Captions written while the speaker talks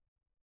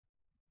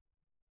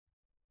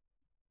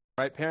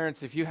Right,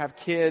 parents, if you have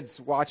kids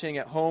watching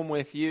at home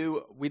with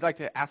you, we'd like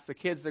to ask the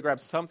kids to grab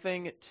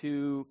something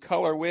to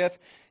color with.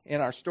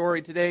 In our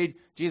story today,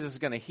 Jesus is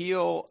going to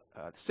heal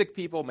sick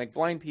people, make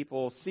blind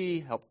people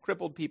see, help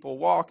crippled people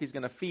walk. He's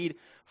going to feed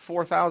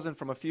 4,000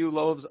 from a few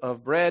loaves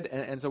of bread.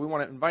 And so we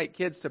want to invite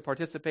kids to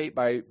participate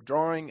by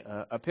drawing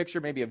a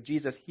picture maybe of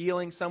Jesus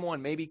healing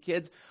someone, maybe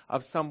kids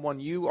of someone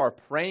you are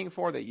praying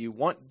for that you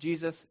want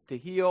Jesus to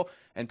heal.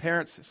 And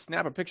parents,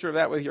 snap a picture of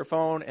that with your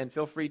phone and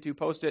feel free to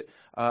post it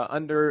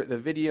under the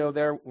video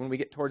there when we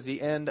get towards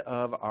the end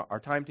of our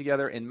time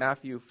together in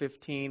Matthew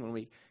 15, when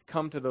we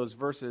come to those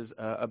verses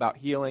about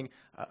healing.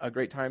 A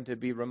great time to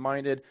be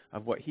reminded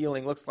of what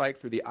healing looks like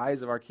through the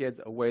eyes of our kids,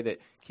 a way that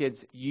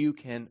kids, you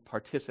can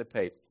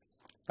participate.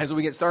 As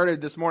we get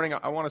started this morning,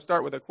 I want to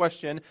start with a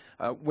question.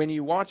 When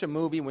you watch a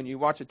movie, when you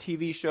watch a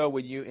TV show,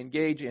 when you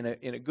engage in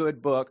a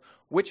good book,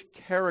 which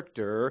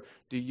character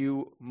do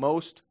you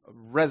most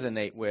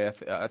resonate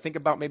with? Think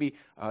about maybe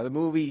the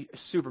movie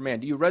Superman.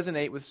 Do you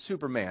resonate with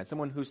Superman,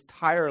 someone who's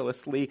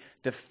tirelessly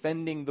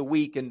defending the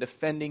weak and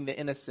defending the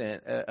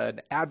innocent,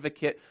 an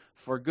advocate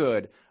for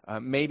good?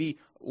 Maybe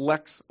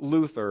Lex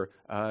Luthor,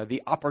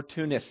 the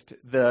opportunist,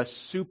 the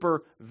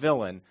super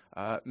villain.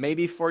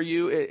 Maybe for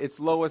you it's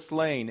Lois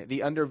Lane,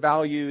 the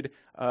undervalued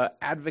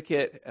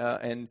advocate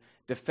and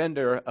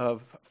defender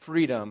of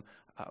freedom.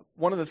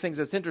 One of the things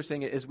that's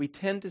interesting is we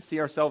tend to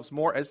see ourselves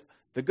more as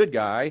the good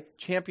guy,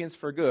 champions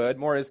for good,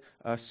 more as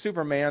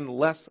Superman,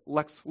 less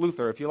Lex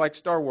Luthor. If you like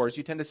Star Wars,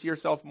 you tend to see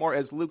yourself more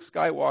as Luke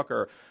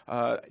Skywalker,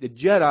 the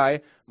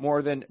Jedi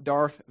more than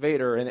Darth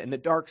Vader, and the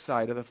dark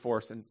side of the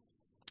Force. And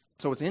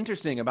so what's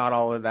interesting about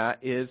all of that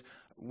is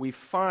we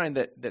find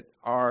that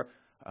our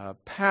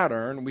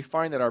pattern, we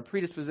find that our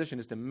predisposition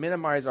is to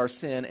minimize our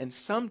sin, and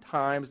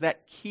sometimes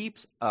that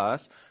keeps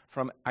us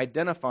from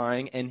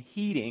identifying and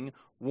heeding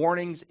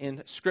warnings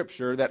in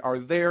Scripture that are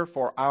there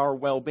for our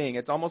well-being.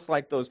 It's almost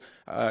like those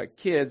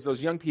kids,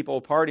 those young people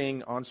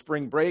partying on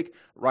spring break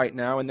right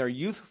now, and their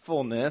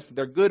youthfulness,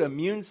 their good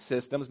immune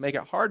systems make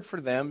it hard for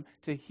them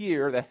to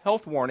hear the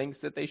health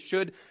warnings that they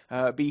should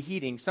be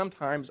heeding.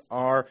 Sometimes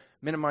our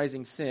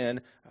minimizing sin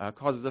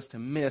causes us to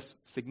miss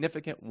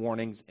significant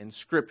warnings in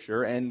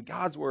Scripture, and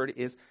God's Word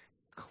is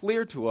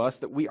clear to us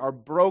that we are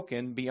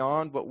broken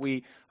beyond what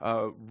we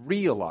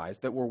realize,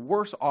 that we're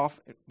worse off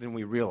than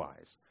we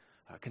realize.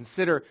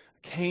 Consider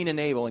Cain and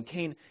Abel, and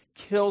Cain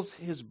kills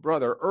his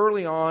brother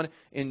early on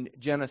in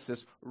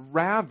Genesis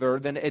rather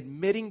than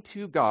admitting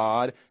to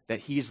God that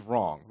he's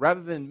wrong.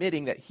 Rather than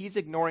admitting that he's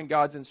ignoring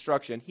God's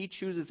instruction, he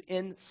chooses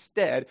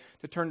instead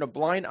to turn a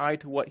blind eye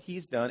to what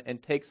he's done and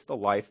takes the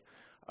life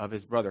of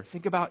his brother.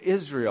 Think about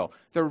Israel.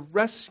 They're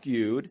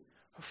rescued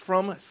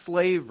from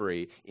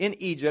slavery. In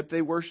Egypt,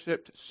 they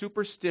worshipped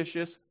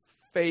superstitious,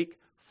 fake,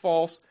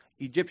 false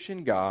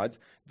Egyptian gods.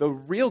 The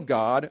real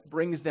God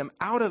brings them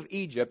out of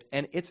Egypt,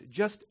 and it's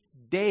just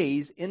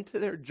days into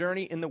their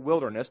journey in the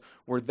wilderness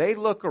where they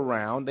look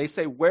around, they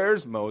say,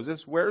 "Where's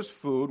Moses? Where's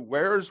food?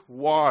 Where's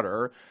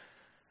water?"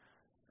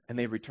 And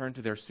they return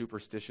to their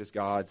superstitious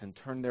gods and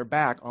turn their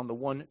back on the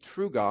one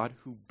true God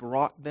who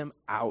brought them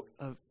out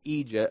of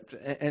Egypt.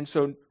 And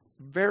so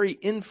very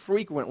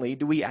infrequently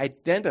do we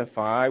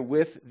identify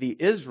with the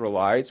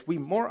Israelites. We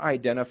more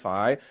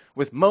identify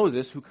with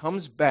Moses, who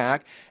comes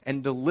back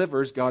and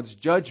delivers God's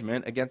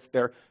judgment against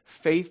their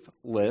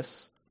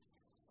faithless,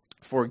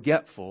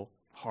 forgetful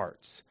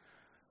hearts.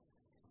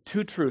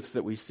 Two truths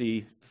that we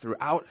see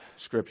throughout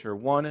Scripture.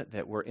 One,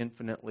 that we're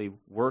infinitely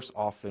worse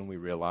off than we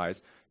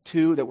realize.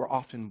 Two, that we're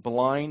often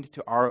blind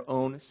to our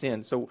own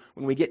sin. So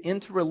when we get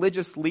into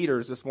religious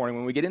leaders this morning,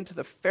 when we get into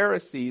the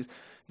Pharisees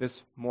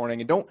this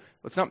morning, and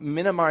let's not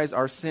minimize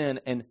our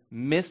sin and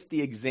miss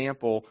the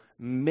example,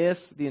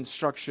 miss the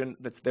instruction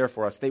that's there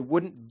for us. They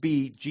wouldn't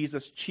be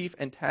Jesus' chief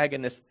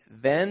antagonists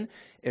then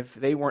if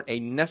they weren't a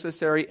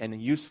necessary and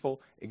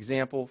useful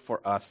example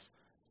for us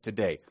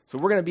today. So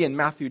we're going to be in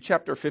Matthew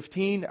chapter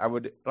 15. I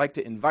would like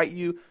to invite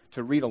you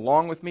to read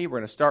along with me. We're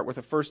going to start with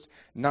the first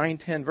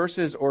 9-10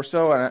 verses or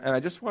so, and I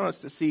just want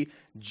us to see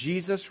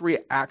Jesus'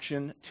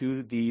 reaction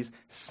to these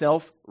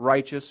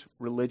self-righteous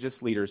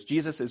religious leaders.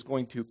 Jesus is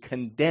going to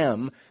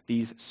condemn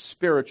these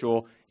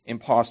spiritual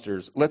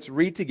imposters. Let's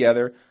read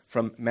together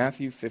from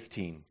Matthew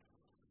 15,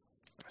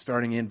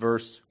 starting in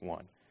verse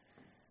 1.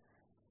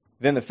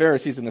 Then the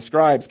Pharisees and the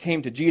scribes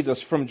came to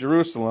Jesus from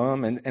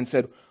Jerusalem and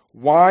said,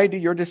 "Why do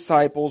your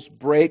disciples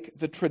break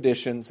the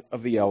traditions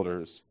of the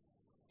elders?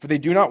 For they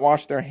do not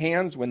wash their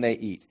hands when they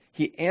eat."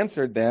 He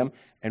answered them,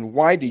 "And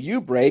why do you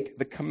break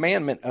the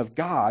commandment of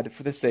God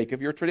for the sake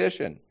of your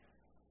tradition?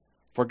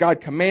 For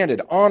God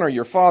commanded, 'Honor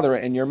your father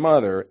and your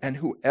mother,' and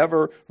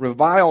whoever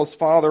reviles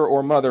father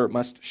or mother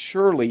must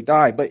surely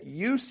die. But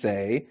you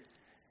say,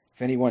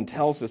 'If anyone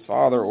tells his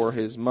father or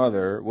his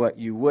mother, what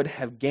you would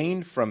have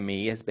gained from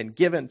me has been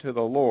given to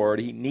the Lord,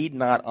 he need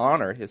not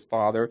honor his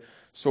father.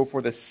 So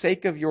for the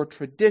sake of your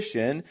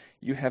tradition,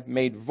 you have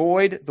made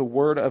void the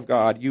word of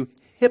God. You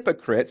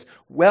hypocrites,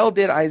 well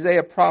did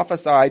Isaiah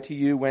prophesy to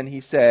you when he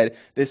said,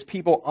 this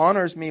people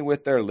honors me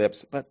with their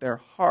lips, but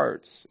their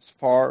hearts is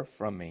far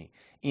from me.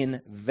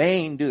 In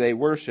vain do they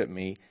worship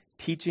me,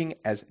 teaching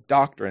as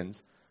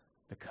doctrines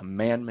the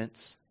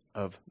commandments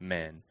of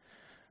men.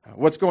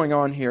 What's going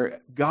on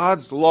here?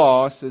 God's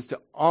law says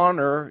to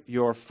honor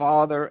your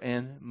father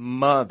and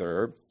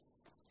mother,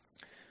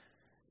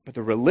 but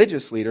the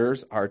religious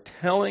leaders are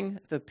telling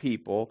the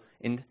people,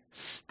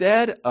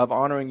 instead of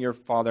honoring your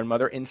father and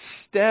mother,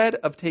 instead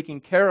of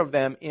taking care of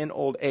them in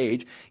old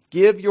age,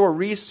 give your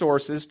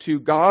resources to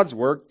God's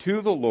work,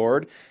 to the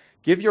Lord.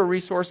 Give your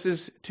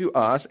resources to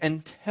us,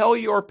 and tell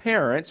your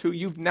parents, who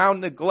you've now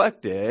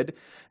neglected,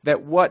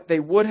 that what they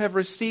would have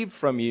received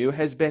from you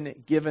has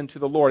been given to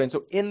the Lord. And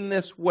so in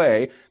this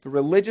way, the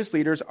religious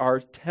leaders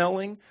are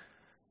telling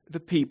the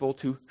people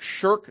to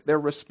shirk their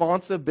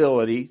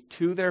responsibility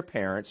to their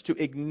parents,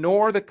 to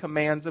ignore the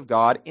commands of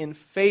God in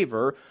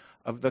favor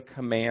of the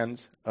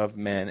commands of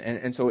men.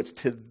 And so it's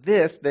to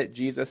this that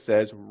Jesus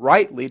says,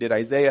 rightly did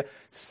Isaiah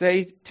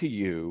say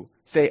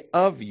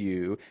of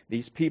you,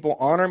 these people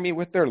honor me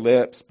with their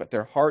lips, but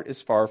their heart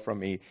is far from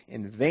me.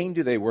 In vain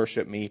do they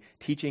worship me,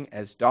 teaching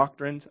as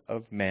doctrines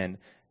of men,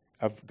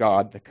 of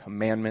God, the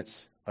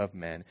commandments of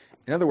men.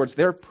 In other words,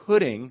 they're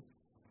putting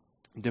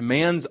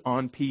demands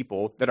on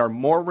people that are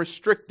more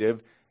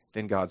restrictive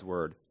than God's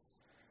word.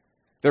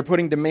 They're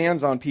putting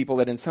demands on people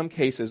that in some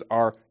cases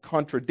are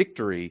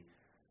contradictory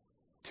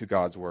to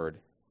God's word.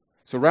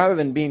 So rather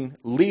than being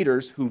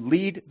leaders who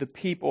lead the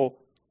people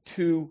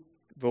to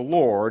the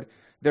Lord,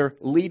 they're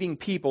leading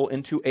people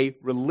into a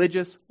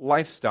religious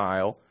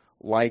lifestyle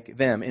like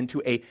them,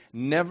 into a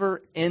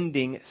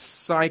never-ending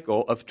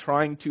cycle of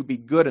trying to be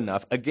good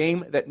enough, a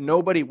game that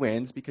nobody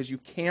wins because you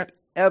can't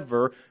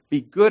ever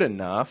be good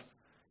enough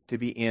to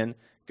be in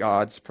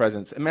God's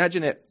presence.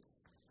 Imagine it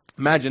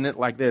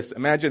like this.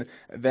 Imagine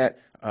that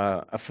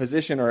a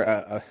physician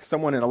or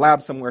someone in a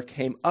lab somewhere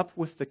came up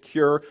with the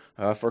cure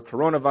for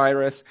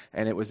coronavirus,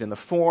 and it was in the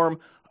form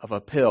of a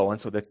pill.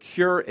 And so the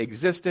cure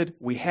existed,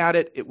 we had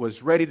it, it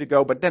was ready to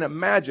go. But then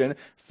imagine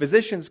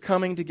physicians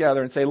coming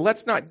together and say,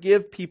 let's not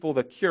give people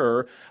the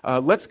cure,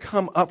 let's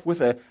come up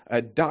with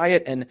a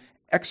diet and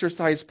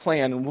exercise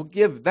plan, and we'll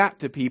give that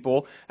to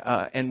people,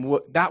 and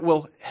that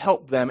will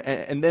help them.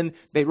 And then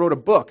they wrote a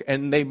book,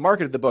 and they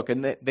marketed the book,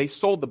 and they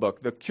sold the book.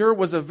 The cure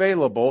was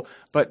available,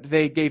 but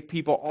they gave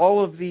people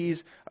all of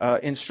these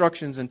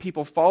instructions, and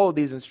people followed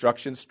these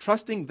instructions,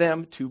 trusting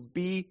them to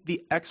be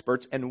the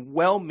experts, and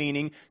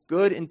well-meaning,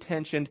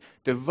 good-intentioned,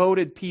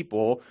 devoted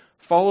people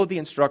followed the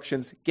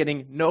instructions,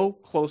 getting no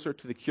closer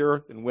to the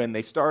cure than when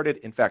they started.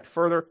 In fact,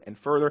 further and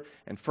further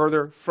and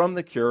further from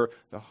the cure,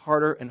 the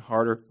harder and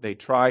harder they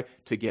try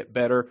to get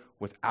better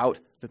without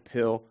the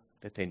pill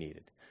that they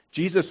needed.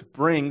 Jesus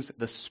brings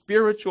the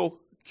spiritual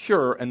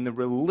cure, and the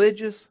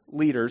religious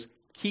leaders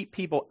keep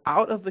people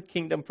out of the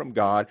kingdom from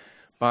God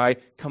by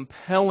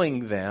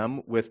compelling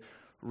them with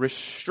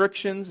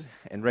restrictions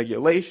and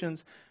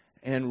regulations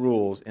and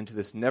rules into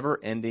this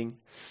never-ending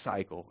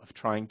cycle of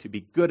trying to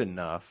be good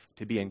enough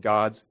to be in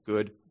God's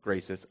good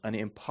graces, an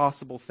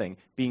impossible thing.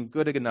 Being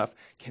good enough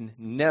can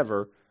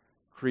never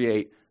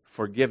create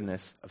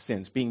forgiveness of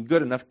sins. Being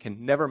good enough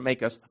can never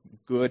make us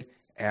good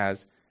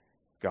as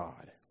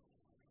God.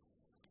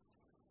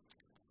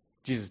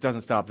 Jesus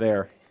doesn't stop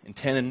there.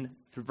 In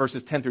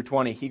verses 10 through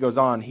 20, he goes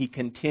on, he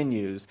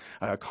continues,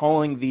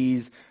 calling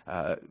these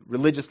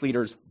religious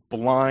leaders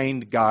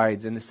blind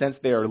guides. In the sense,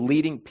 they are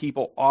leading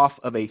people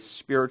off of a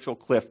spiritual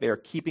cliff. They are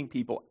keeping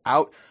people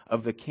out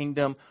of the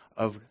kingdom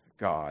of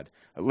God.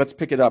 Let's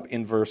pick it up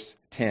in verse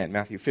 10,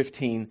 Matthew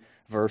 15,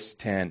 verse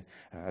 10.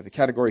 The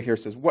category here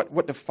says,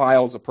 what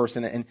defiles a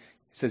person? And it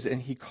says,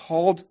 and he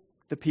called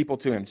the people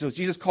to him. So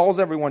Jesus calls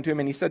everyone to him,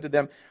 and he said to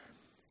them,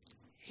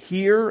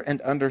 hear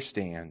and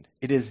understand.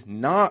 It is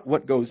not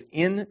what goes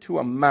into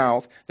a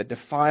mouth that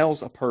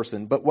defiles a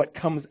person, but what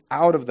comes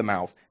out of the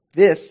mouth.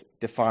 This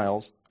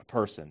defiles a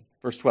person.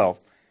 Verse 12.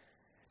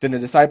 Then the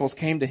disciples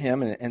came to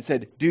him and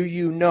said, do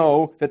you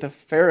know that the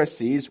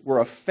Pharisees were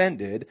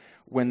offended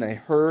when they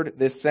heard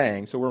this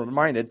saying? So we're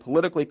reminded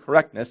politically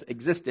correctness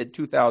existed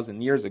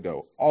 2,000 years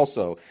ago.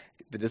 Also,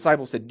 the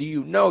disciples said, do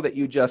you know that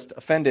you just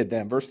offended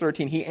them? Verse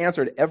 13, he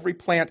answered, every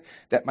plant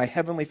that my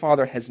heavenly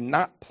Father has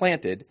not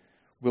planted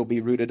will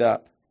be rooted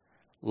up.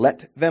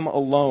 Let them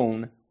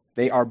alone.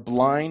 They are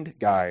blind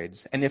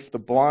guides. And if the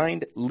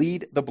blind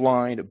lead the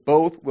blind,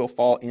 both will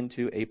fall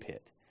into a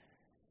pit.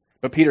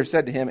 But Peter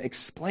said to him,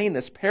 explain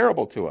this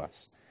parable to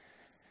us.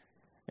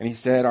 And he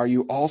said, are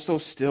you also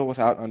still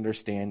without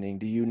understanding?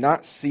 Do you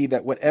not see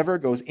that whatever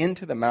goes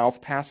into the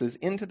mouth passes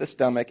into the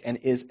stomach and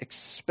is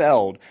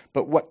expelled?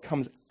 But what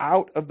comes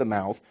out of the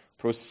mouth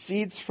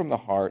proceeds from the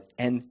heart,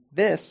 and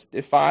this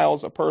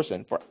defiles a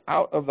person. For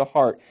out of the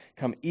heart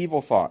come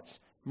evil thoughts,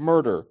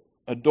 murder,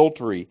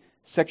 adultery,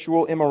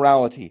 sexual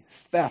immorality,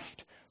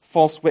 theft,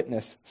 false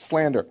witness,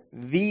 slander.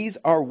 These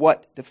are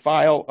what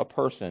defile a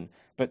person,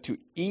 but to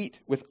eat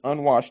with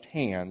unwashed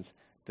hands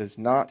does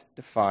not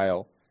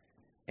defile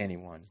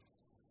anyone.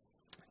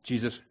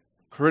 Jesus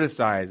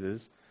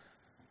criticizes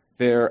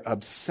They're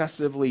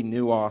obsessively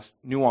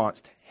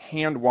nuanced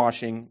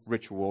hand-washing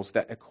rituals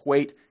that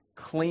equate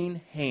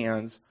clean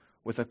hands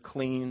with a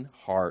clean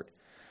heart.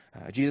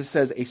 Jesus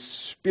says a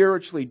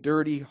spiritually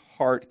dirty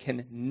heart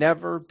can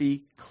never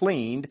be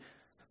cleaned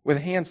with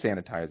hand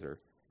sanitizer.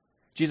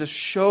 Jesus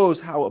shows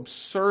how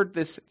absurd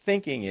this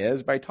thinking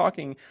is by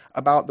talking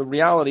about the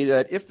reality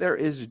that if there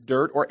is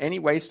dirt or any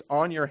waste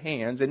on your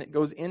hands and it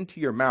goes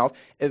into your mouth,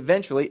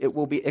 eventually it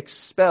will be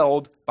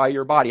expelled by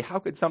your body. How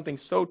could something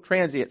so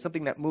transient,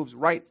 something that moves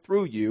right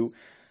through you,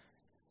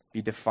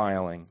 be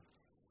defiling?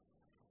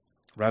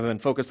 Rather than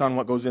focus on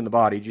what goes in the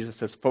body, Jesus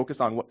says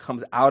focus on what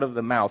comes out of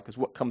the mouth, because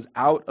what comes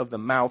out of the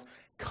mouth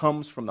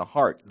comes from the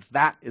heart.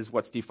 That is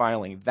what's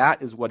defiling.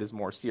 That is what is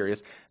more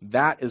serious.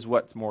 That is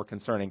what's more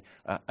concerning.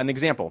 An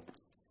example.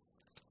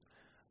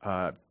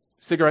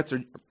 Cigarettes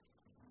are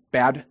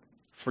bad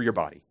for your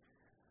body.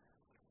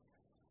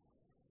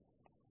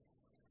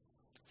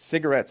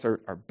 Cigarettes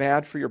are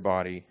bad for your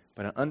body,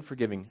 but an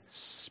unforgiving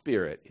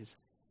spirit is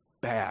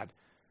bad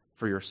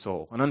for your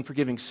soul. An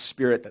unforgiving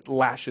spirit that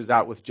lashes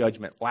out with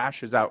judgment,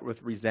 lashes out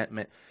with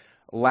resentment,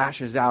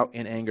 lashes out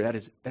in anger.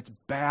 That's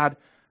bad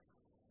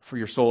for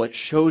your soul. It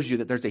shows you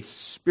that there's a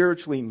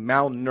spiritually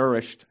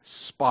malnourished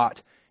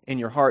spot in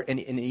your heart. And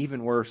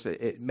even worse,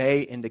 it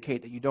may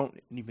indicate that you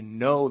don't even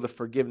know the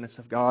forgiveness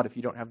of God if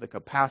you don't have the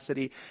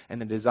capacity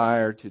and the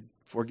desire to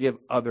forgive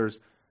others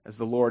as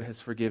the Lord has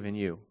forgiven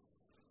you.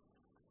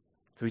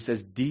 So he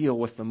says, deal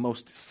with the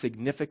most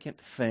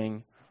significant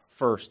thing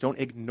first. Don't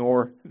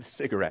ignore the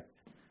cigarette,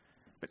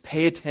 but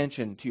pay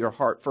attention to your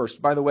heart first.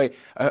 By the way,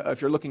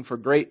 if you're looking for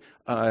great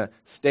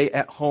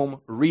stay-at-home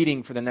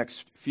reading for the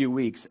next few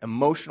weeks,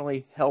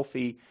 Emotionally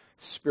Healthy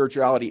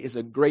Spirituality is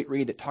a great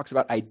read that talks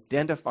about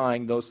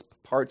identifying those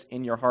parts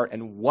in your heart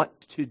and what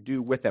to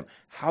do with them,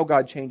 how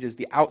God changes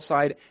the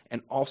outside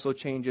and also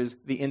changes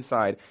the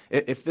inside.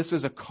 If this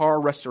is a car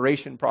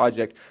restoration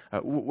project,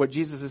 what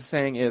Jesus is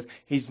saying is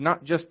he's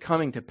not just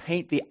coming to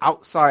paint the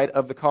outside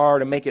of the car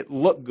to make it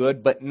look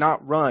good but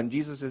not run.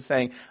 Jesus is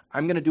saying,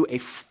 I'm going to do a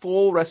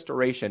full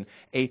restoration,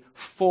 a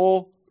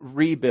full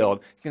rebuild.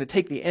 He's going to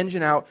take the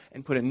engine out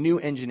and put a new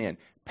engine in,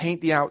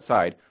 paint the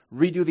outside,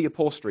 redo the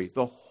upholstery.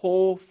 The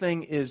whole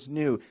thing is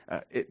new.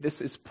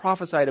 This is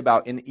prophesied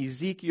about in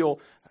Ezekiel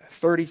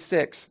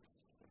 36.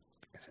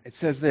 It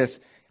says this,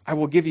 I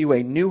will give you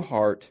a new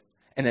heart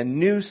and a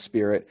new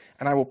spirit,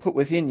 and I will put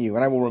within you,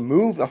 and I will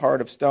remove the heart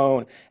of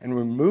stone and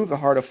remove the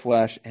heart of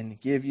flesh and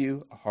give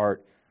you a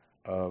heart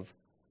of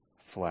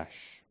flesh.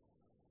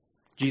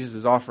 Jesus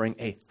is offering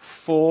a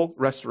full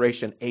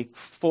restoration, a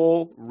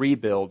full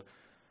rebuild,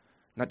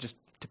 not just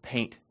to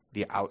paint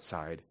the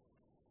outside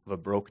of a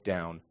broke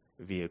down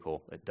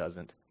vehicle that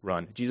doesn't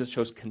run. Jesus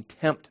shows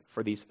contempt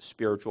for these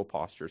spiritual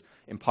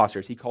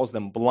imposters. He calls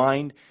them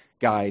blind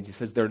guides. He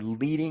says they're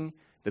leading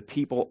the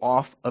people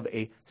off of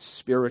a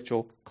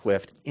spiritual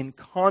cliff. In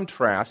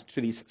contrast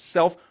to these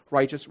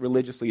self-righteous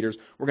religious leaders,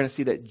 we're going to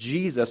see that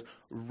Jesus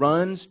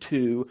runs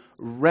to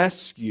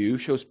rescue,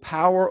 shows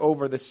power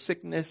over the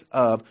sickness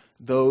of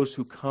those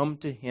who come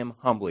to him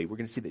humbly. We're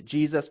going to see that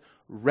Jesus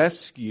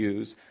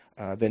rescues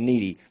the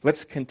needy.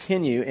 Let's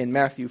continue in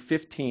Matthew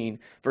 15,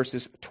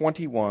 verses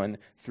 21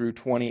 through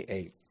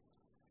 28.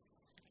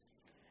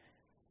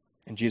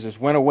 And Jesus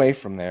went away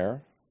from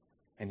there,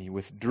 and he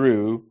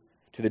withdrew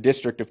to the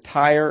district of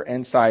Tyre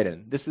and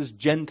Sidon. This is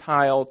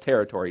Gentile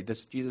territory.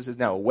 Jesus is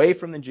now away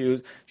from the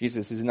Jews.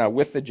 Jesus is now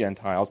with the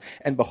Gentiles.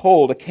 And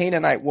behold, a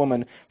Canaanite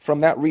woman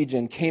from that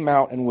region came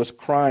out and was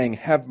crying,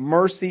 have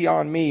mercy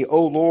on me,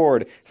 O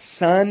Lord,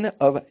 Son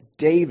of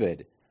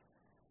David.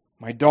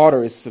 My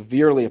daughter is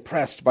severely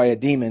oppressed by a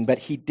demon, but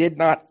he did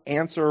not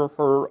answer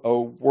her a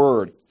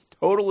word.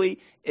 Totally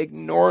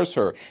ignores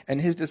her.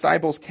 And his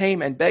disciples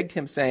came and begged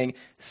him, saying,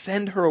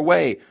 send her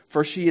away,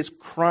 for she is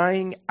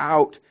crying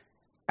out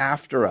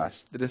after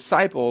us. The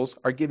disciples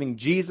are giving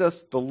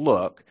Jesus the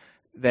look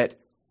that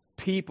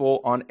people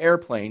on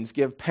airplanes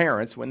give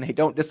parents when they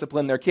don't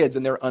discipline their kids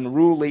and they're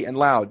unruly and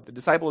loud. The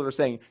disciples are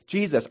saying,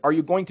 Jesus, are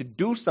you going to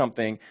do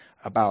something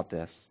about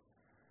this?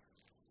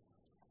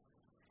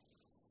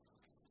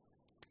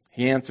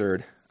 He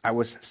answered, I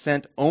was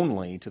sent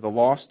only to the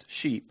lost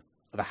sheep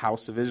of the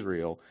house of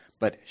Israel.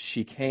 But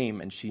she came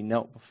and she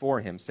knelt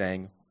before him,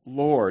 saying,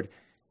 Lord,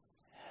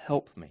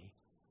 help me.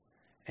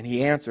 And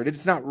he answered, it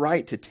is not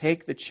right to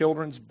take the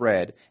children's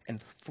bread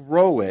and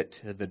throw it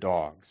to the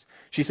dogs.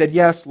 She said,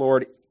 yes,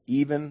 Lord,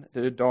 even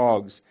the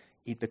dogs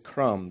eat the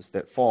crumbs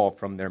that fall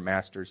from their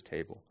master's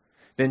table.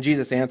 Then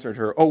Jesus answered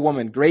her, O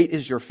woman, great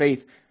is your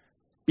faith.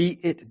 Be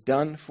it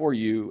done for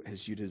you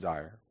as you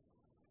desire.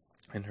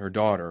 And her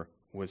daughter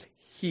was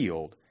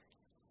healed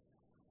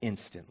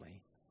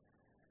instantly.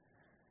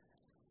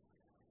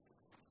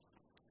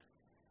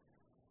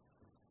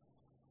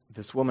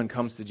 This woman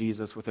comes to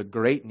Jesus with a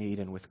great need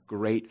and with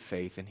great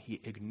faith, and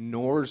he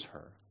ignores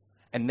her.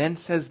 And then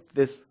says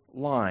this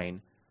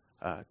line,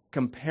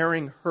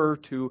 comparing her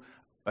to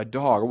a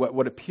dog.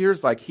 What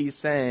appears like he's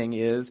saying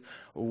is,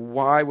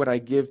 why would I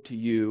give to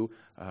you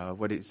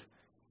what is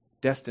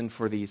destined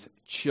for these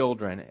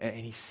children. And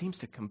he seems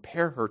to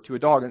compare her to a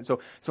dog. And so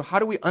how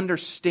do we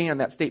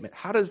understand that statement?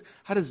 How does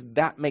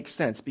that make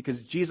sense? Because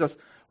Jesus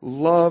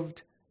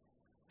loved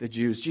the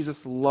Jews.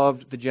 Jesus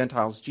loved the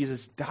Gentiles.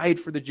 Jesus died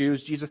for the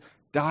Jews. Jesus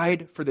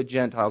died for the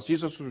Gentiles.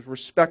 Jesus was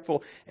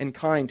respectful and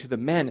kind to the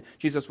men.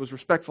 Jesus was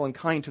respectful and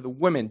kind to the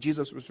women.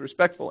 Jesus was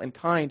respectful and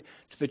kind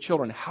to the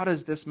children. How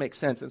does this make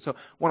sense? And so I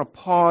want to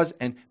pause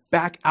and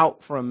back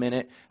out for a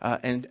minute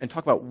and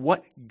talk about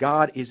what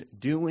God is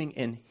doing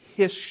in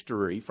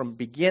history from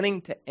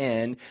beginning to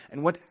end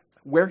and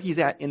where he's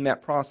at in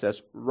that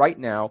process right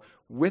now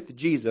with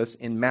Jesus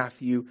in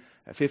Matthew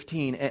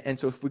 15. And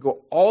so if we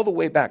go all the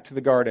way back to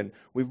the garden,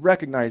 we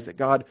recognize that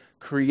God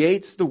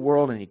creates the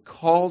world and he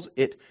calls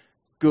it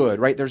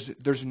good, right?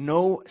 There's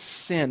no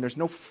sin. There's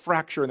no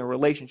fracture in the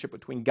relationship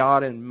between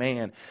God and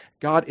man.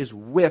 God is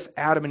with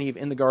Adam and Eve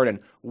in the garden,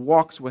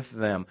 walks with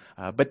them,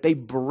 but they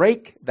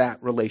break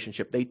that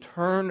relationship. They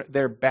turn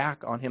their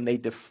back on him. They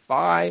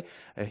defy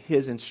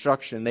his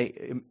instruction.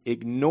 They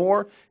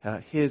ignore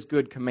his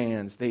good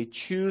commands. They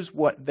choose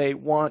what they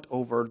want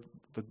over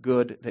the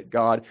good that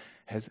God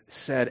has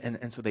said,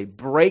 and so they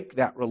break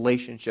that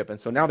relationship. And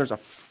so now there's a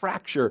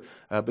fracture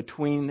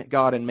between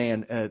God and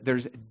man.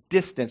 There's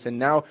distance, and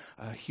now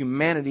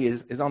humanity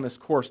is on this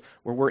course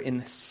where we're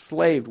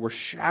enslaved, we're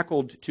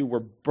shackled to, we're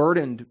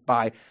burdened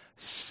by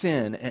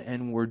sin,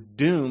 and we're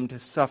doomed to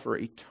suffer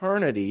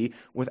eternity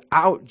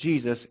without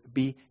Jesus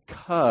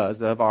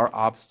because of our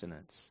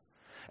obstinance.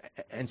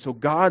 And so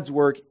God's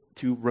work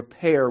to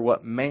repair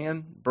what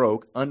man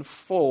broke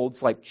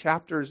unfolds like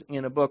chapters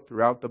in a book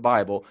throughout the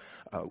Bible,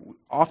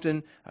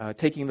 often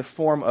taking the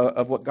form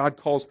of what God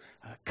calls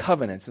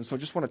covenants. And so I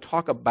just want to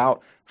talk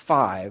about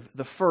 5.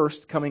 The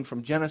first coming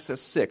from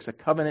Genesis 6, a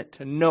covenant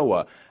to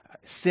Noah.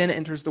 Sin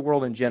enters the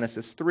world in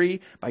Genesis 3.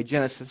 By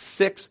Genesis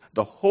 6,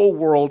 the whole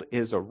world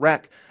is a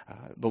wreck.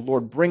 The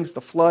Lord brings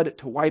the flood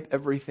to wipe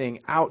everything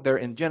out. There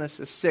in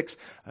Genesis 6,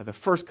 the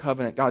first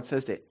covenant, God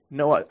says to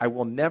Noah, I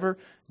will never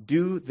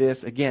do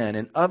this again.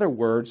 In other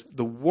words,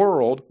 the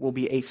world will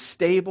be a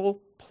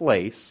stable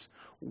place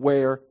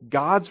where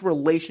God's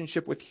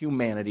relationship with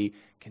humanity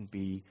can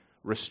be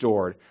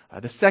restored.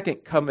 The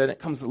second covenant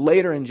comes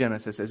later in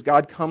Genesis as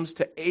God comes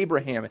to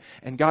Abraham,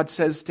 and God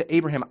says to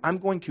Abraham, I'm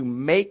going to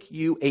make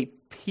you a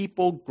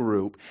people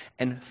group,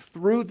 and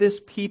through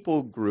this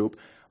people group,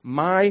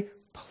 my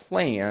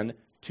plan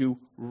to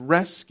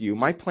rescue,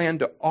 my plan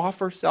to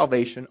offer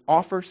salvation,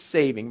 offer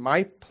saving,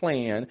 my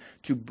plan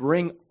to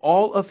bring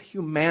all of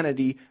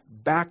humanity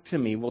back to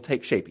me will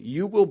take shape.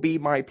 You will be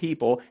my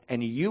people,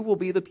 and you will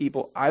be the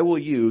people I will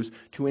use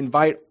to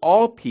invite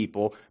all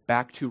people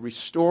back to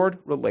restored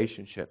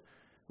relationship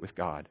with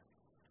God.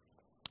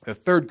 The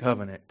third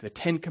covenant, the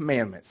 10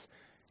 commandments,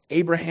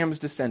 Abraham's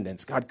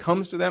descendants. God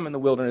comes to them in the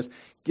wilderness,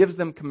 gives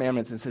them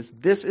commandments, and says,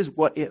 this is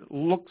what it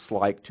looks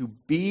like to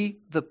be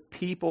the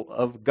people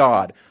of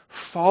God.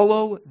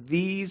 Follow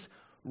these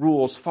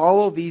rules,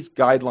 follow these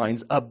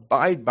guidelines,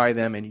 abide by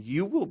them, and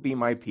you will be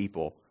my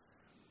people,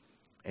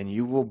 and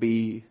you will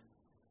be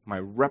my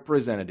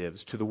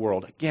representatives to the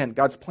world. Again,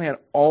 God's plan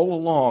all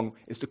along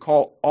is to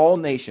call all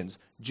nations,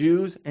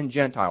 Jews and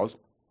Gentiles,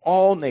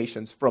 all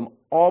nations from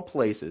all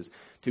places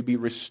to be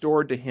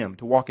restored to him,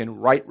 to walk in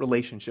right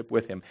relationship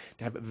with him,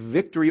 to have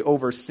victory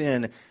over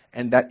sin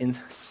and that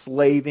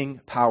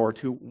enslaving power,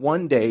 to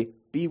one day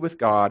be with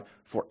God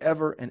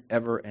forever and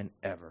ever and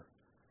ever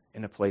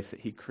in a place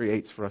that he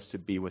creates for us to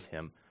be with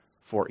him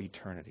for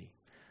eternity.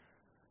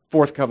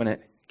 Fourth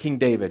covenant, King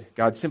David.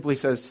 God simply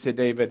says to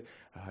David,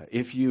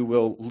 if you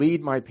will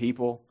lead my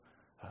people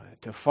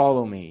to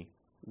follow me,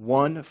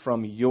 one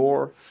from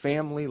your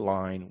family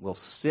line will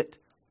sit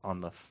on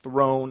the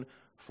throne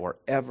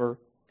forever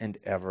and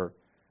ever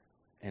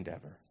and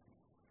ever.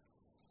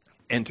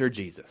 Enter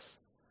Jesus,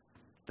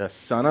 the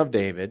son of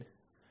David,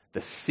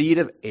 the seed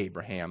of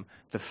Abraham,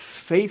 the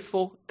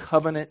faithful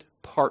covenant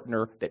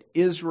partner that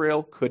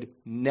Israel could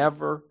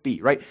never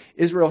be, right?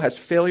 Israel has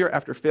failure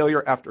after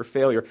failure after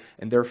failure,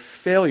 and their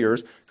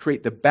failures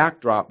create the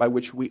backdrop by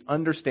which we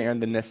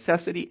understand the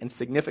necessity and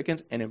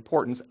significance and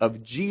importance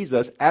of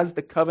Jesus as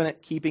the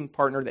covenant-keeping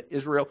partner that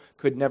Israel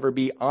could never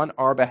be on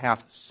our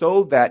behalf,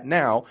 so that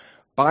now,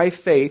 by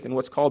faith in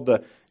what's called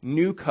the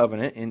new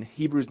covenant, in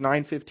Hebrews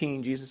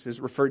 9:15, Jesus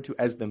is referred to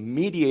as the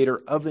mediator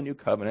of the new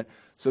covenant,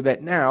 so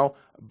that now,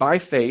 by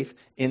faith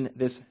in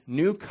this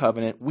new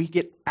covenant, we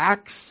get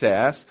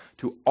access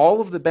to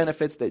all of the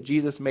benefits that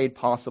Jesus made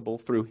possible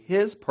through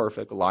his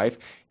perfect life,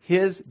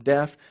 his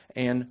death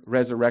and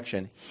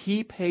resurrection.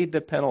 He paid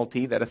the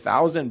penalty that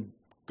 1,000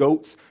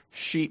 goats,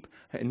 sheep,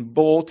 and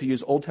bull, to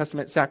use Old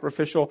Testament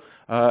sacrificial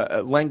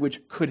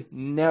language, could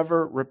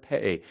never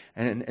repay.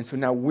 And so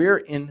now we're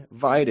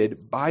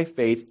invited by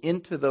faith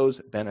into those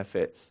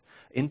benefits,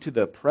 into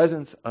the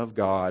presence of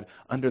God,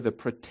 under the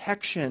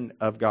protection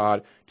of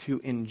God, to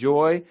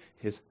enjoy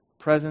his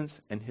presence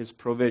and his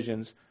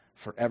provisions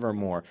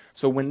forevermore.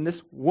 So when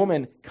this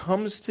woman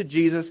comes to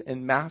Jesus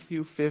in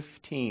Matthew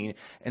 15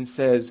 and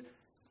says,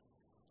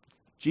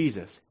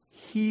 Jesus,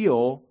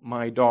 heal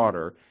my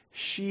daughter,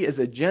 She is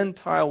a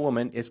Gentile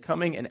woman, is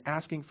coming and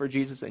asking for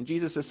Jesus. And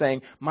Jesus is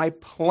saying, my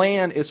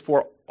plan is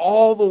for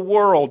all the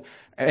world.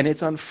 And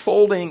it's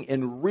unfolding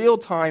in real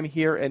time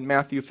here in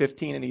Matthew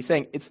 15. And he's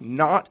saying, it's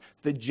not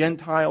the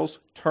Gentiles'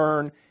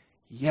 turn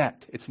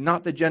yet. It's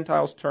not the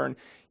Gentiles' turn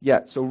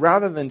yet. So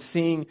rather than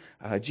seeing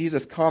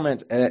Jesus'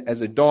 comment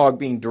as a dog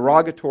being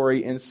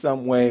derogatory in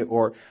some way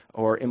or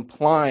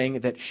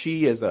implying that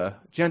she is a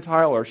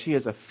Gentile or she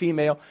is a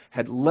female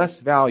had less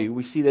value,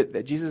 we see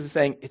that Jesus is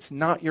saying it's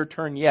not your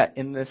turn yet,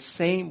 in the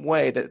same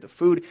way that the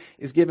food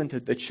is given to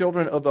the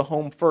children of the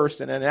home first,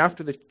 and then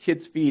after the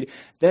kids feed,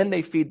 then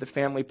they feed the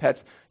family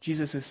pets.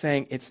 Jesus is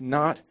saying it's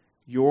not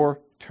your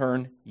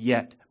turn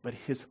yet. But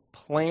his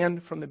plan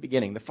from the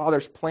beginning, the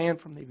Father's plan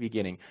from the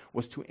beginning,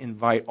 was to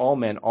invite all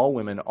men, all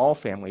women, all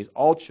families,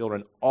 all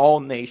children, all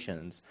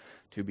nations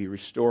to be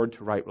restored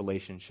to right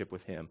relationship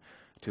with him,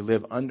 to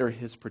live under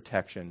his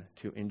protection,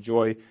 to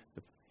enjoy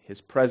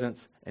his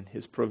presence and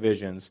his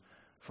provisions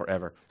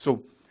forever.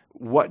 So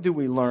what do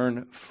we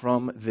learn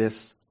from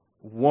this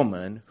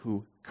woman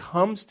who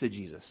comes to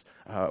Jesus?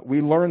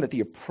 We learn that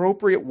the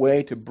appropriate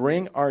way to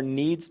bring our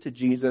needs to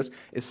Jesus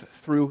is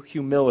through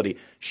humility.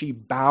 She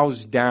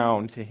bows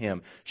down to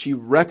him. She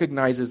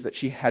recognizes that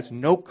she has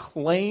no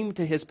claim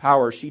to his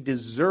power. She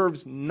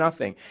deserves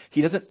nothing.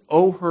 He doesn't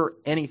owe her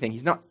anything.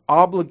 He's not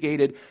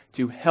obligated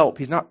to help.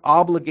 He's not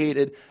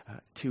obligated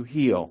to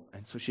heal.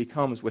 And so she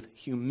comes with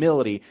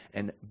humility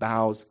and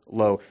bows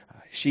low.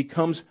 She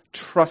comes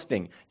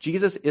trusting.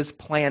 Jesus is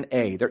plan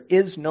A. There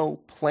is no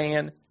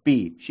plan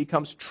B. She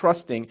comes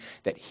trusting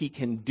that he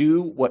can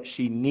do what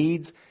she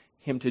needs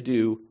him to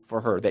do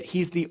for her, that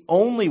he's the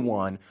only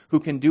one who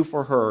can do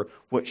for her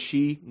what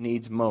she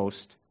needs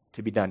most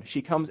to be done.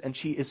 She comes and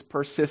she is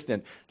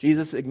persistent.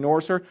 Jesus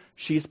ignores her.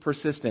 She's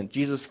persistent.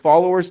 Jesus'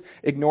 followers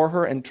ignore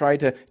her and try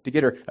to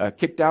get her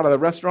kicked out of the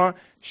restaurant.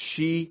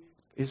 She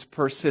is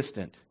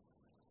persistent.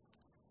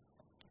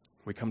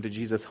 We come to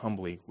Jesus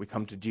humbly. We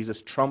come to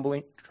Jesus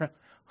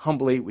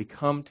humbly. We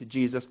come to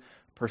Jesus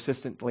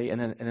persistently.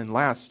 And then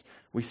last,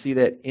 we see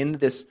that in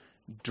this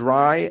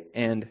dry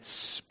and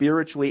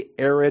spiritually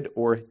arid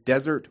or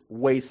desert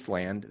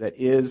wasteland that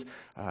is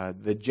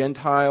the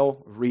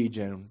Gentile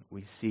region,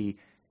 we see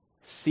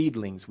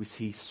seedlings, we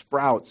see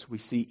sprouts, we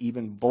see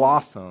even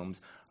blossoms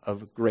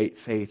of great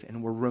faith.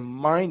 And we're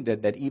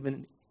reminded that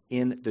even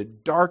in the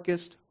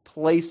darkest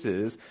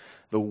places,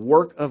 the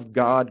work of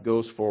God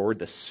goes forward.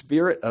 The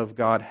Spirit of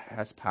God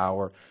has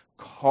power,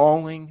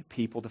 calling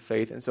people to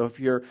faith. And so if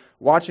you're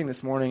watching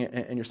this morning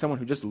and you're someone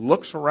who just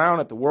looks around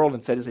at the world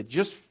and says, it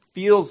just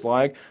feels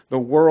like the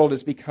world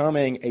is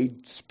becoming a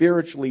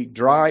spiritually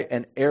dry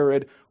and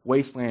arid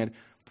wasteland,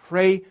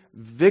 pray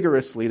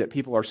vigorously that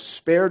people are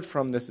spared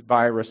from this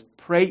virus.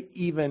 Pray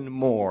even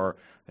more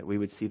that we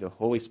would see the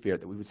Holy Spirit,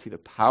 that we would see the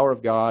power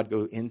of God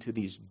go into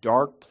these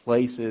dark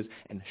places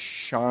and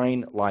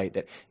shine light,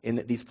 that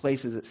in these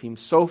places that seem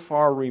so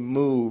far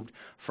removed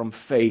from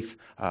faith,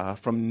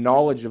 from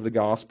knowledge of the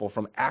gospel,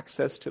 from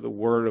access to the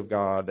Word of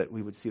God, that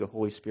we would see the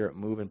Holy Spirit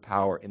move in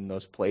power in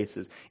those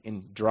places,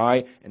 in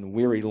dry and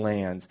weary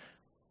lands,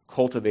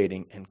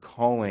 cultivating and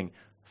calling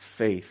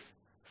faith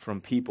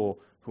from people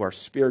who are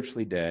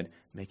spiritually dead,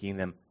 making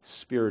them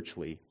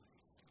spiritually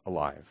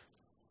alive.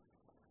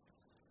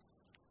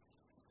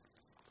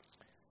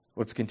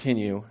 Let's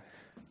continue.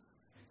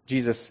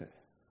 Jesus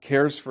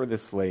cares for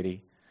this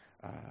lady,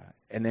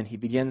 and then he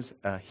begins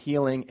a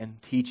healing and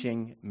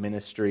teaching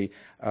ministry.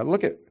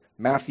 Look at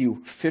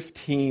Matthew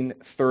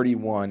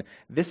 15:31.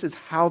 This is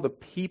how the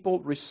people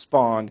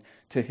respond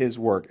to his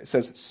work. It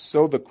says,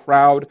 so the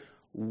crowd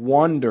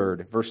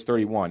wondered, verse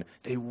 31.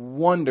 They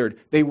wondered.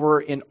 They were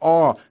in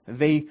awe.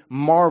 They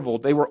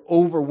marveled. They were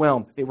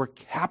overwhelmed. They were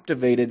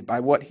captivated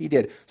by what he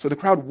did. So the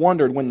crowd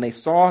wondered when they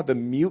saw the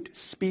mute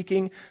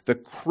speaking, the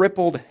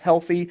crippled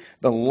healthy,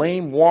 the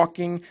lame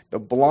walking, the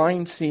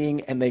blind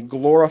seeing, and they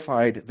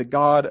glorified the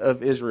God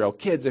of Israel.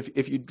 Kids,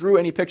 if you drew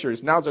any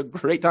pictures, now's a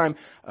great time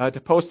to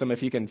post them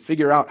if you can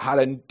figure out how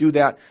to do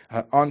that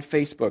on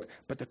Facebook.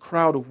 But the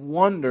crowd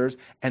wonders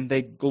and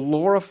they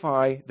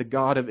glorify the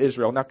God of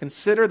Israel. Now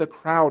consider the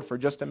crowd for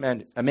just a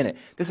minute.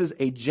 This is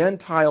a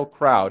Gentile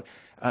crowd.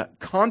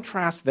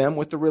 Contrast them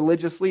with the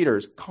religious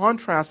leaders.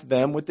 Contrast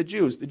them with the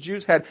Jews. The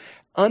Jews had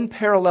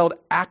unparalleled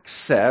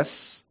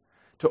access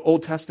to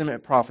Old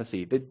Testament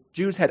prophecy. The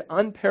Jews had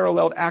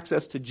unparalleled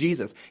access to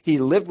Jesus. He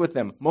lived with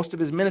them. Most of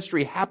his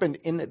ministry happened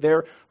in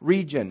their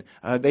region.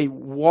 They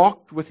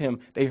walked with him.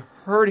 They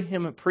heard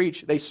him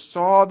preach. They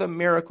saw the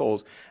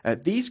miracles.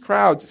 These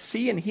crowds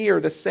see and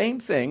hear the same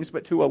things,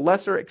 but to a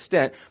lesser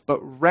extent. But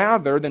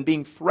rather than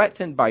being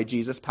threatened by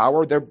Jesus'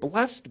 power, they're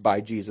blessed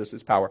by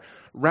Jesus' power.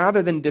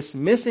 Rather than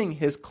dismissing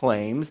his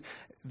claims,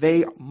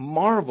 they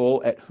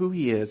marvel at who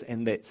he is,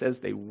 and it says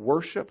they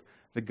worship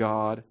the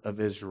God of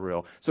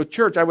Israel. So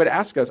church, I would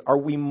ask us, are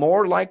we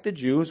more like the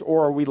Jews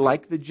or are we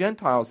like the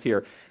Gentiles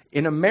here?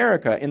 In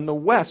America, in the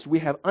West, we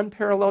have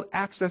unparalleled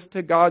access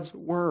to God's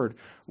Word.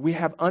 We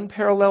have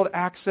unparalleled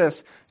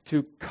access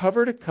to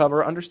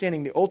cover,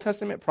 understanding the Old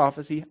Testament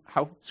prophecy,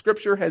 how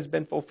Scripture has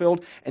been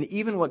fulfilled, and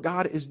even what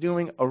God is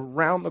doing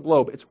around the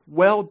globe. It's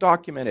well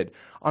documented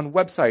on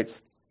websites,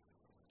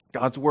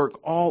 God's work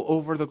all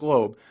over the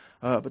globe.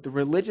 But the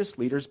religious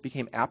leaders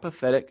became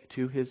apathetic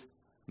to his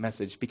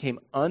message, became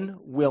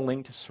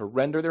unwilling to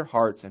surrender their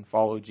hearts and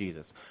follow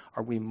Jesus.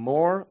 Are we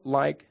more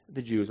like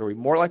the Jews? Are we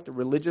more like the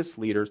religious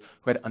leaders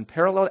who had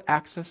unparalleled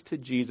access to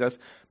Jesus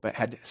but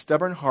had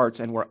stubborn hearts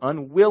and were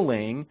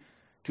unwilling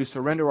to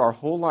surrender our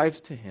whole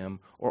lives to him?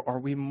 Or are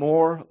we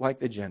more like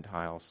the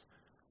Gentiles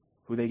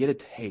who they get a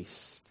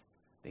taste,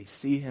 they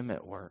see him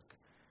at work,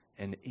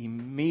 and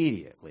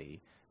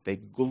immediately they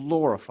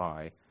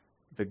glorify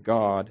the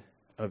God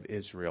of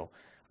Israel?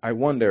 I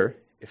wonder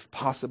if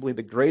possibly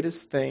the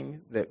greatest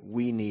thing that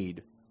we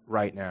need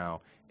right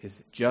now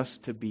is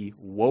just to be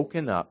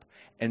woken up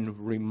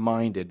and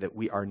reminded that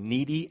we are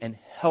needy and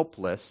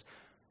helpless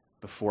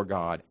before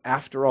God.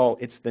 After all,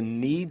 it's the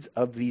needs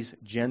of these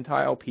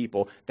Gentile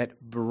people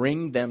that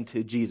bring them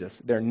to Jesus.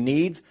 Their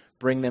needs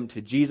bring them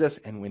to Jesus,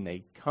 and when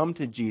they come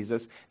to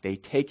Jesus, they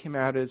take him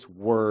at his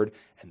word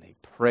and they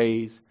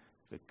praise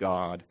the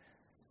God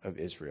of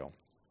Israel.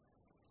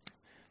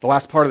 The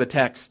last part of the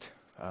text,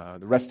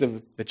 the rest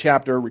of the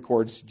chapter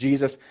records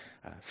Jesus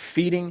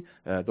feeding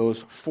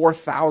those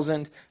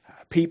 4,000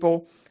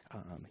 people.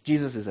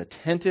 Jesus is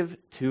attentive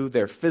to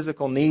their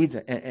physical needs,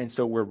 and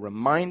so we're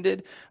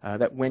reminded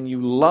that when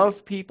you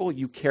love people,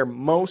 you care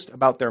most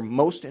about their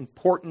most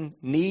important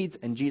needs,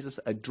 and Jesus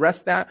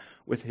addressed that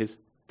with his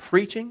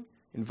preaching,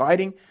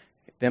 inviting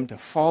them to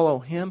follow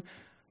him.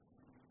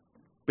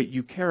 But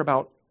you care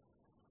about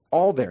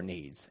all their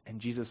needs, and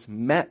Jesus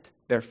met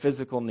their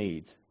physical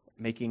needs,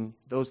 making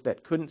those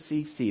that couldn't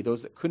see,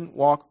 those that couldn't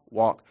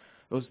walk,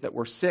 those that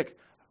were sick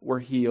were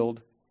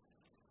healed,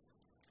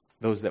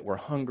 those that were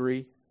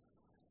hungry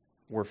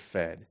were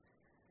fed.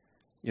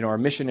 You know, our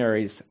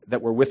missionaries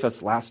that were with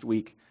us last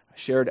week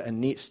shared a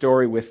neat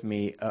story with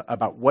me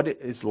about what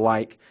it is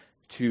like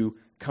to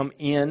come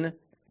in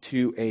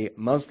to a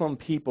Muslim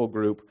people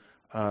group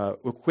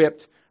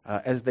equipped,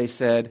 as they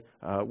said,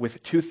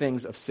 with two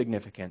things of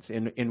significance.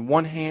 In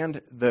one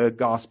hand, the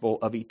gospel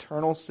of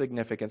eternal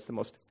significance, the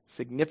most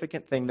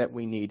significant thing that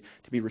we need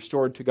to be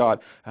restored to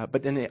God.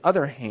 But in the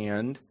other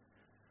hand,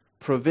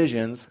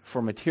 provisions for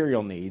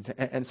material needs.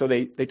 And so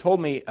they told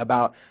me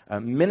about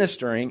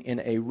ministering in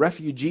a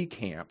refugee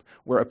camp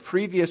where a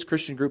previous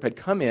Christian group had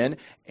come in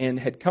and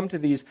had come to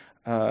these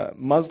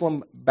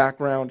Muslim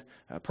background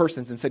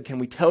persons and said, "Can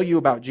we tell you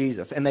about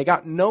Jesus?" And they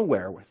got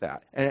nowhere with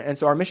that. And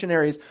so our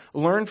missionaries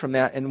learned from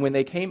that. And when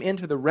they came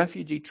into the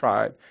refugee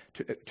tribe,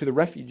 to the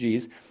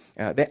refugees,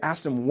 they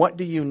asked them, "What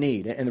do you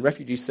need?" And the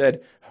refugees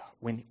said,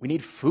 we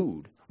need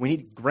food. We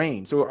need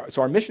grain. So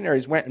our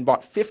missionaries went and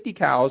bought 50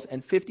 cows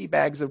and 50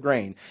 bags of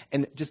grain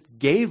and just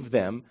gave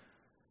them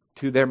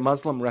to their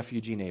Muslim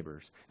refugee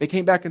neighbors. They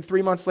came back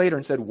 3 months later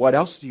and said, "What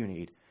else do you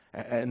need?"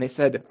 And they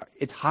said,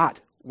 "It's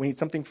hot. We need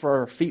something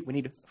for our feet. We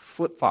need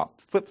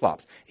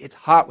flip-flops. It's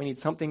hot. We need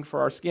something for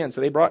our skin."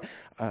 So they brought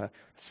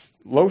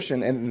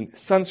lotion and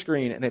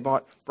sunscreen, and they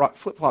brought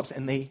flip-flops,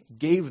 and they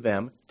gave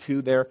them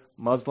to their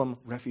Muslim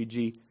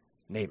refugee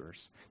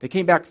neighbors. They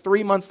came back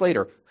 3 months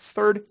later,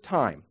 third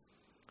time.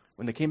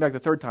 When they came back the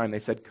third time, they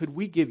said, "Could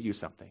we give you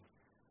something?"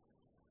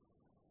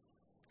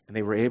 And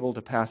they were able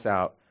to pass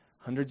out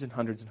hundreds and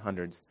hundreds and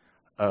hundreds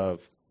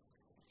of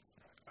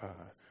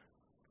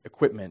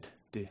equipment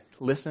to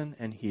listen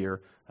and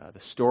hear the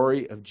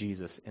story of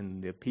Jesus in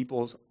the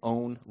people's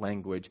own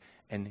language.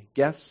 And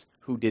guess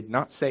who did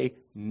not say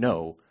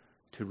no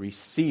to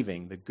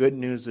receiving the good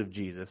news of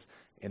Jesus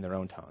in their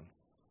own tongue?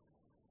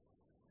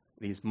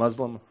 These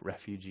Muslim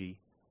refugee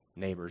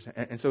neighbors.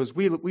 And so as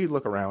we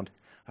look around,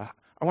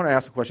 I want to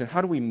ask the question,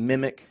 how do we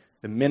mimic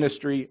the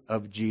ministry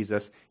of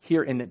Jesus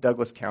here in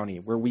Douglas County,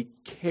 where we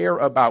care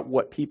about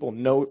what people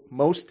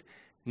most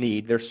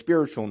need, their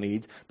spiritual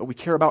needs, but we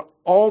care about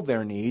all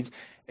their needs,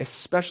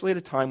 especially at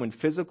a time when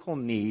physical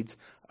needs,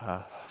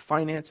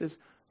 finances,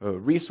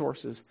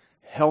 resources,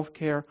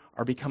 healthcare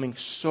are becoming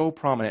so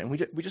prominent.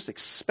 And we just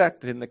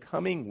expect that in the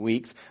coming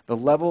weeks, the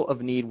level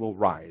of need will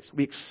rise.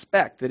 We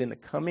expect that in the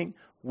coming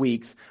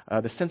weeks,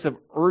 the sense of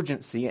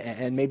urgency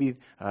and maybe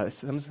the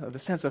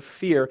sense of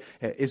fear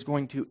is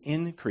going to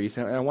increase.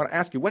 And I want to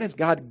ask you, what has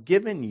God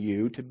given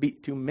you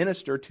to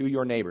minister to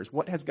your neighbors?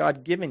 What has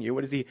God given you?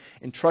 What has He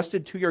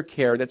entrusted to your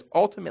care that's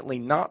ultimately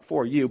not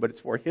for you, but it's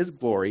for His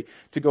glory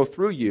to go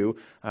through you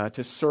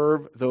to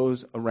serve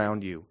those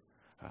around you?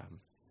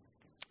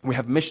 We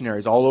have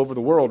missionaries all over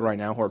the world right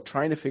now who are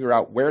trying to figure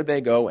out where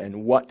they go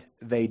and what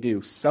they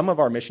do. Some of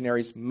our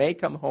missionaries may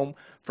come home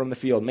from the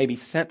field, may be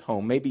sent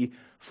home, may be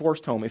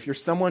forced home. If you're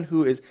someone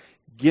who is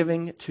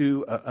giving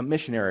to a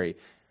missionary,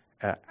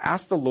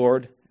 ask the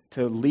Lord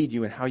to lead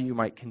you in how you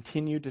might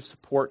continue to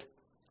support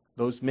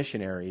those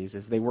missionaries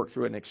as they work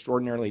through an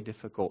extraordinarily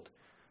difficult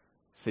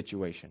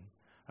situation.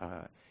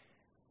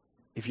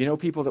 If you know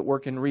people that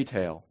work in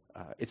retail,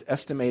 it's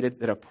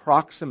estimated that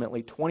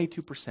approximately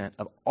 22%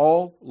 of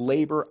all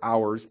labor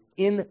hours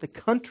in the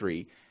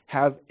country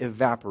have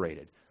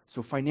evaporated.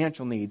 So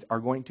financial needs are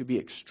going to be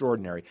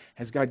extraordinary.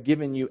 Has God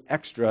given you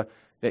extra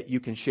that you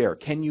can share?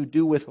 Can you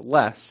do with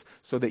less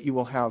so that you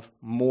will have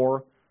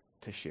more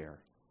to share?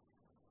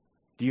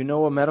 Do you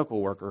know a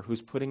medical worker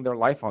who's putting their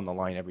life on the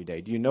line every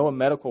day? Do you know a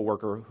medical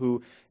worker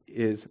who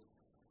is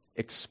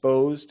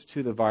exposed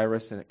to the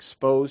virus and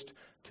exposed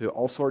to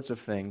all sorts of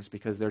things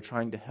because they're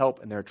trying to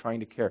help and they're trying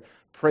to care?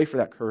 Pray for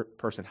that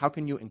person. How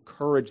can you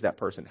encourage that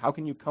person? How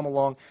can you come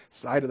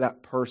alongside of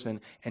that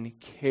person and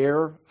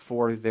care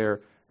for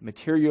their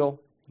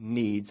material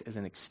needs as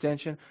an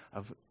extension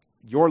of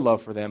your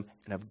love for them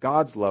and of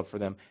God's love for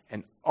them,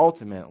 and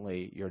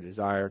ultimately your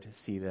desire to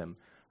see them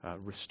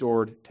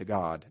restored to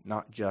God,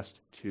 not just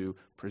to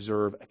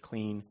preserve a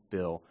clean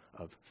bill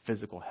of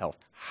physical health?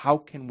 How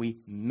can we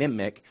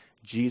mimic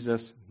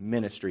Jesus'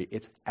 ministry?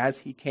 It's as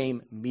he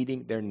came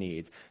meeting their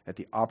needs that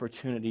the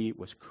opportunity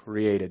was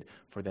created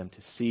for them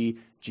to see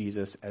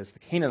Jesus, as the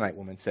Canaanite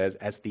woman says,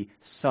 as the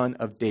Son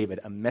of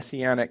David, a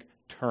messianic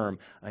term,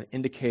 an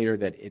indicator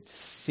that it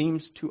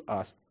seems to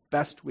us,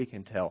 best we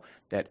can tell,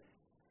 that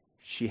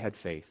she had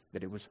faith,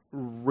 that it was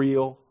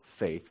real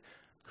faith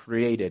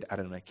created at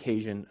an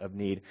occasion of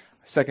need.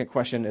 Second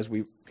question, as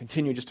we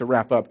continue, just to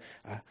wrap up,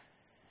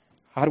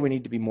 how do we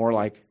need to be more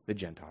like the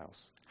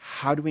Gentiles?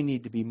 How do we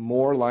need to be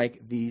more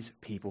like these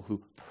people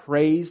who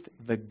praised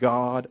the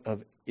God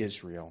of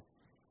Israel?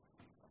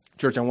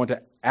 Church, I want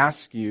to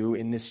ask you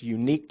in this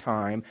unique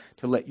time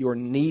to let your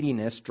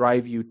neediness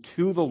drive you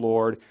to the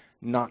Lord,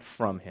 not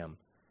from him.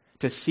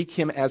 To seek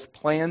him as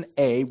plan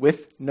A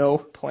with no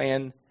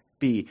plan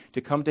B.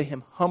 To come to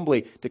him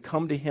humbly, to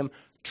come to him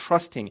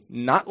trusting,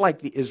 not like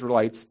the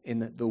Israelites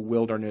in the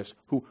wilderness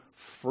who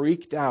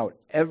freaked out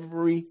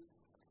every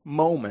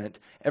moment,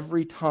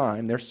 every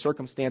time their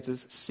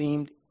circumstances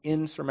seemed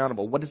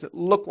insurmountable. What does it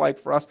look like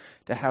for us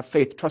to have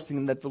faith,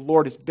 trusting that the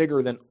Lord is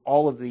bigger than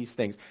all of these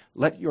things?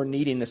 Let your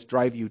neediness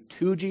drive you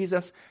to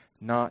Jesus,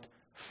 not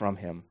from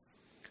him.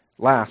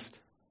 Last,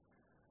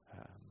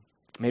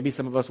 maybe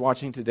some of us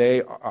watching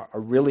today are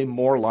really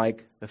more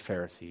like the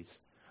Pharisees.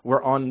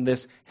 We're on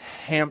this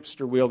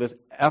hamster wheel, this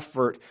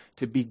effort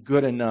to be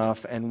good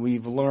enough, and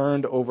we've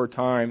learned over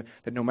time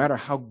that no matter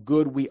how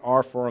good we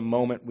are for a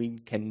moment, we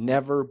can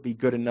never be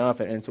good enough,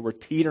 and so we're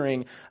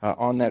teetering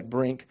on that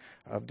brink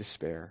of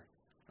despair.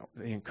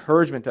 The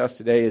encouragement to us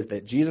today is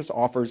that Jesus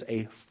offers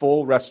a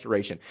full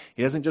restoration.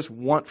 He doesn't just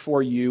want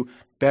for you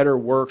better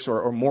works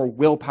or more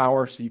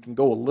willpower so you can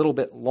go a little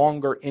bit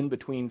longer in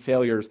between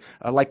failures.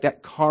 Like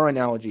that car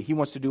analogy, he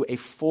wants to do a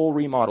full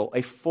remodel,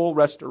 a full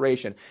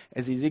restoration.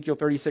 As Ezekiel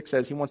 36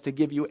 says, he wants to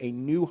give you a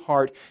new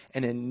heart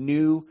and a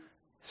new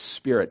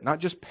spirit. Not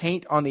just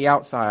paint on the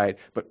outside,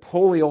 but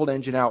pull the old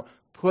engine out,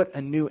 put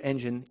a new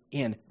engine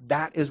in.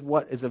 That is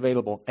what is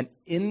available. An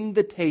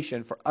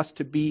invitation for us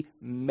to be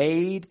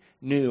made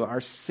new.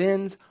 Our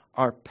sins,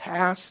 our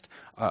past,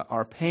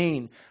 our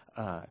pain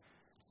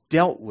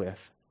dealt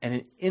with, and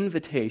an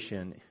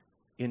invitation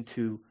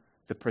into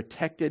the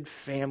protected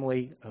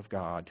family of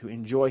God to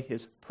enjoy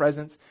his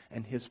presence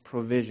and his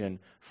provision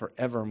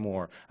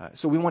forevermore.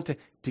 So we want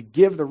to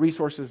give the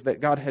resources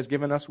that God has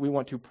given us. We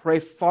want to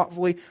pray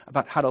thoughtfully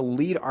about how to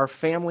lead our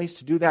families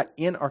to do that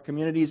in our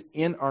communities,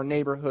 in our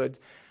neighborhoods.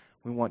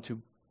 We want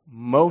to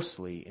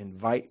mostly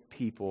invite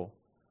people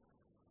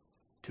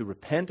to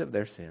repent of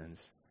their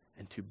sins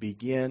and to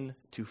begin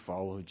to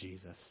follow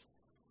Jesus.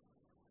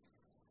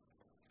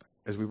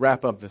 As we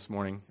wrap up this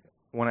morning,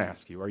 I want to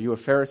ask you, are you a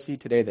Pharisee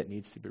today that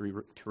needs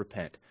to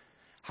repent?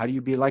 How do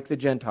you be like the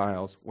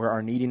Gentiles, where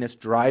our neediness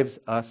drives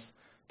us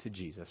to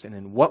Jesus? And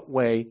in what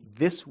way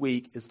this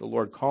week is the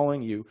Lord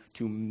calling you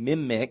to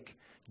mimic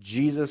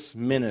Jesus'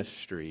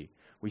 ministry?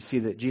 We see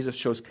that Jesus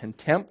shows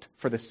contempt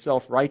for the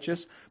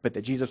self-righteous, but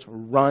that Jesus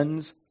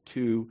runs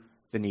to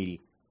the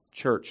needy.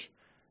 Church,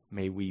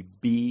 may we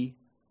be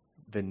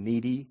the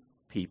needy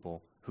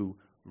people who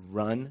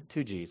run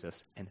to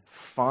Jesus and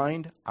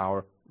find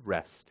our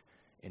rest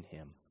in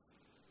him.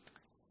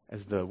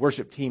 As the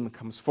worship team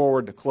comes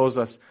forward to close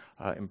us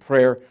in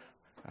prayer,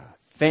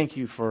 thank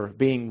you for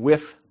being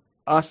with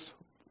us,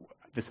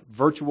 this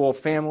virtual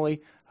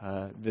family,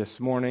 this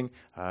morning.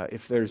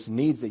 If there's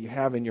needs that you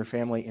have in your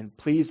family, and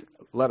please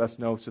let us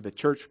know so the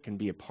church can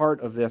be a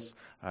part of this.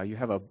 You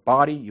have a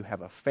body, you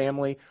have a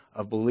family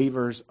of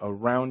believers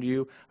around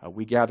you.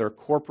 We gather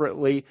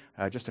corporately,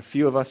 just a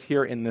few of us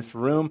here in this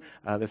room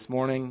this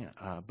morning,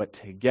 but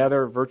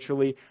together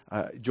virtually.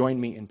 Join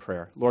me in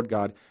prayer. Lord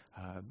God,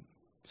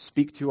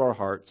 speak to our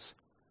hearts.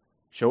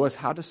 Show us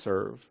how to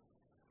serve.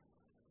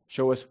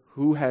 Show us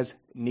who has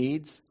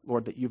needs,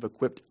 Lord, that you've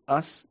equipped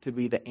us to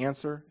be the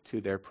answer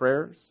to their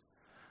prayers.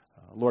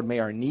 Lord, may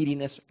our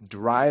neediness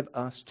drive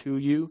us to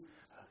you,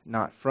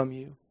 not from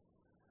you.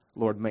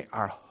 Lord, may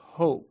our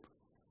hope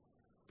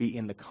be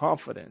in the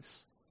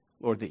confidence,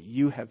 Lord, that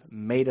you have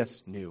made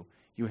us new.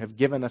 You have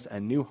given us a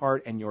new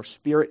heart, and your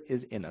Spirit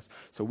is in us.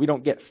 So we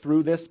don't get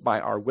through this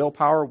by our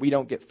willpower. We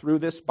don't get through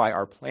this by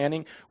our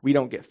planning. We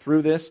don't get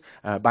through this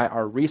by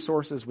our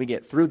resources. We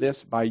get through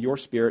this by your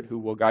Spirit, who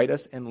will guide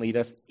us and lead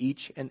us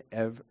each and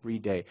every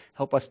day.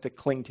 Help us to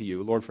cling to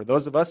you. Lord, for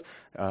those of us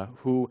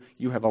who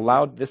you have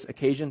allowed this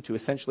occasion to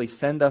essentially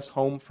send us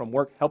home from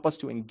work, help us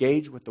to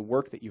engage with the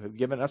work that you have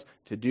given us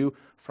to do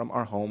from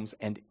our homes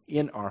and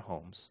in our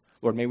homes.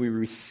 Lord, may we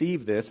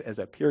receive this as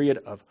a period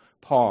of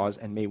pause,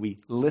 and may we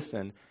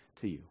listen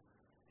to you.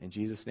 In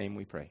Jesus' name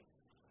we pray.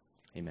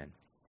 Amen.